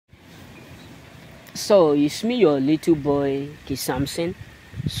So it's me, your little boy, Kid Samson.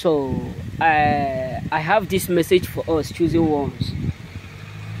 So I have this message for us choosing ones.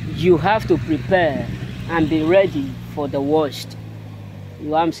 You have to prepare and be ready for the worst. You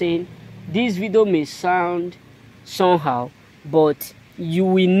know what I'm saying? This video may sound somehow, but you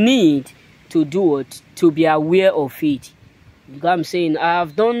will need to do it to be aware of it. You know what I'm saying? I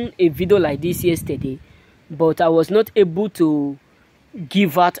have done a video like this yesterday, but I was not able to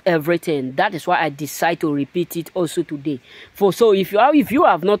give out everything. That is why I decide to repeat it also today. So if you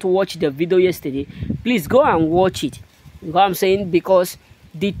have not watched the video yesterday, please go and watch it. You know what I'm saying? Because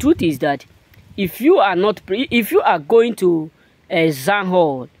the truth is that if you are going to a exam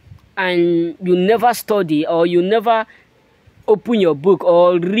hall and you never study, or you never open your book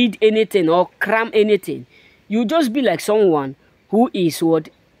or read anything or cram anything, you just be like someone who is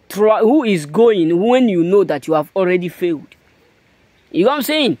going when you know that you have already failed. You know what I'm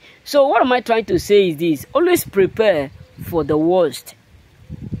saying? So what am I trying to say is this: always prepare for the worst.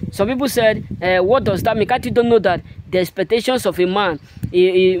 Some people said, what does that mean? Can't you don't know that the expectations of a man,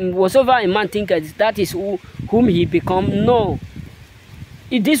 whatsoever a man thinketh, that is whom he become? No.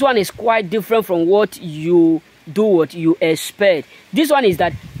 This one is quite different from what you do, what you expect. This one is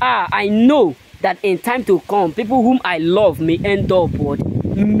that, I know that in time to come, people whom I love may end up what?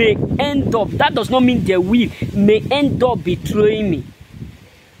 May end up. That does not mean they will. May end up betraying me.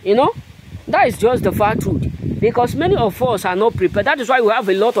 You know? That is just the fact truth. Because many of us are not prepared. That is why we have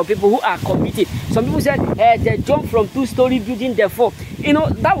a lot of people who are committed. Some people said they jump from 2-story building, therefore. You know,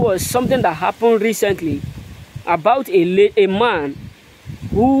 that was something that happened recently about a man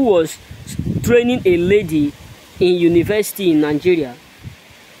who was training a lady in university in Nigeria.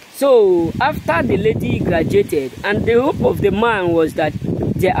 So after the lady graduated, and the hope of the man was that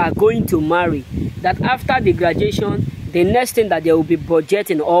they are going to marry, that after the graduation, the next thing that they will be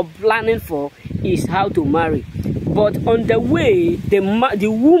budgeting or planning for is how to marry. But on the way, the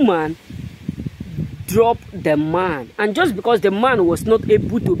woman dropped the man, and just because the man was not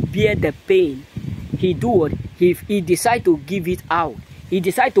able to bear the pain, he decided to give it out. He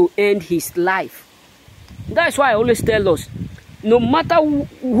decided to end his life. That's why I always tell us, no matter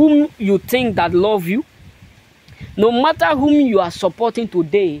whom you think that love you, no matter whom you are supporting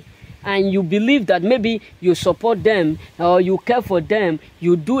today, and you believe that maybe you support them or you care for them,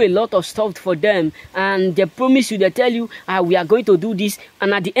 you do a lot of stuff for them, and they promise you, they tell you, we are going to do this,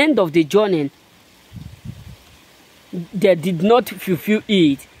 and at the end of the journey, they did not fulfill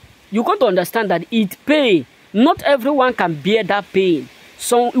it. You got to understand that it pain. Not everyone can bear that pain.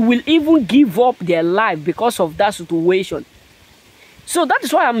 Some will even give up their life because of that situation. So that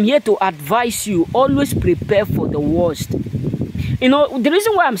is why I'm here to advise you, always prepare for the worst. You know, the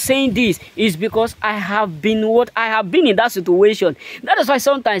reason why I'm saying this is because I have been in that situation. That is why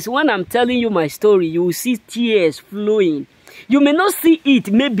sometimes when I'm telling you my story, you will see tears flowing. You may not see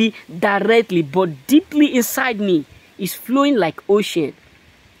it maybe directly, but deeply inside me, it's flowing like ocean.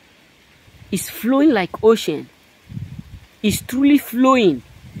 It's flowing like ocean. It's truly flowing.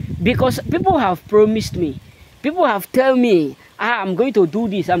 Because people have promised me. People have told me, I'm going to do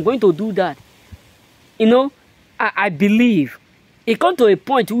this, I'm going to do that. You know, I believe. It comes to a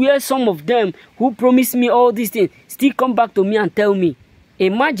point where some of them who promised me all these things still come back to me and tell me.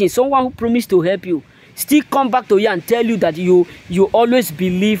 Imagine someone who promised to help you still come back to you and tell you that you always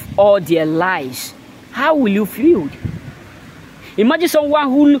believe all their lies. How will you feel? Imagine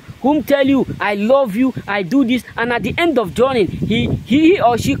someone whom tell you, I love you, I do this, and at the end of journey, he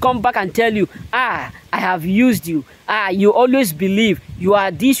or she come back and tell you, I have used you. You always believe you are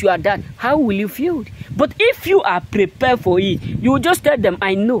this, you are that. How will you feel? But if you are prepared for it, you will just tell them,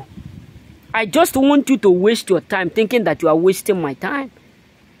 I know. I just want you to waste your time thinking that you are wasting my time.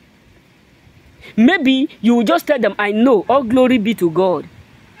 Maybe you will just tell them, I know. All glory be to God.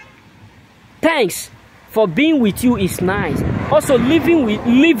 Thanks for being with you is nice. Also,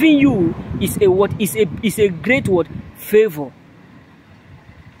 living you is a great word, favor.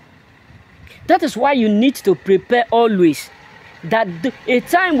 That is why you need to prepare always. That a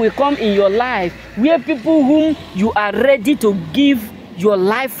time will come in your life where people whom you are ready to give your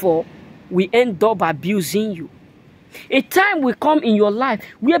life for will end up abusing you. A time will come in your life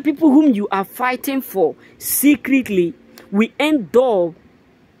where people whom you are fighting for secretly will end up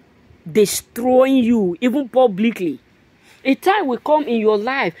destroying you, even publicly. A time will come in your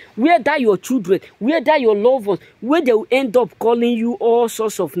life where that your children, where that your loved ones, where they will end up calling you all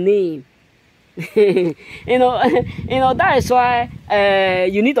sorts of names. you know, that is why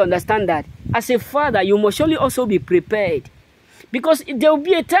you need to understand that as a father, you must surely also be prepared. Because there will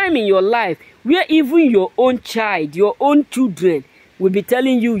be a time in your life where even your own child, your own children will be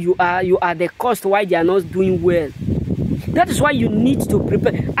telling you you are the cause why they are not doing well. That is why you need to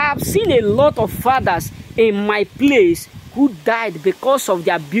prepare. I've seen a lot of fathers in my place who died because of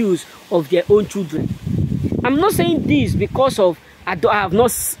the abuse of their own children. I'm not saying this because of I have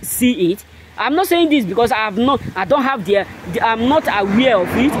not seen it. I'm not saying this because I'm not aware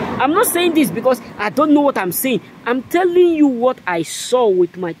of it. I'm not saying this because I don't know what I'm saying. I'm telling you what I saw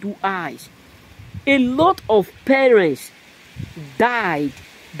with my 2 eyes. A lot of parents died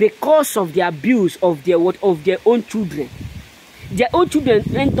because of the abuse of their own children. Their own children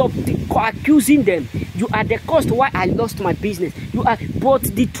end up accusing them. You are the cause why I lost my business. But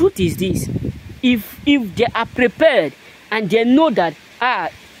the truth is this: if they are prepared and they know that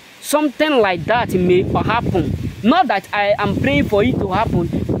something like that may happen, not that I am praying for it to happen,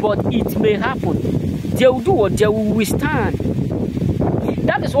 but it may happen, they will do what? They will withstand.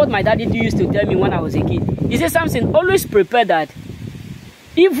 That is what my daddy used to tell me when I was a kid. He said, Samson, always prepare that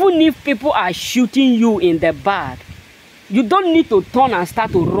even if people are shooting you in the back, you don't need to turn and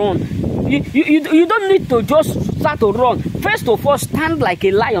start to run. You don't need to just start to run. First of all, stand like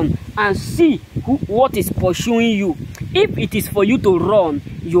a lion and see what is pursuing you. If it is for you to run,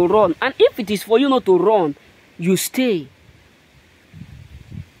 you run. And if it is for you not to run, you stay.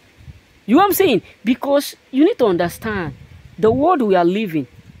 You know what I'm saying? Because you need to understand, the world we are living,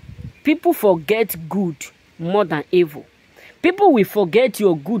 people forget good more than evil. People will forget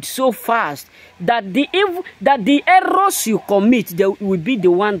your good so fast that the errors you commit, they will be the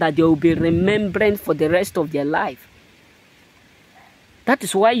one that they will be remembering for the rest of their life. That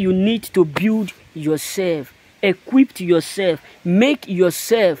is why you need to build yourself, equip yourself, make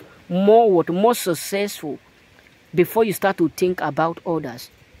yourself more successful before you start to think about others.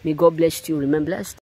 May God bless you. Remain blessed.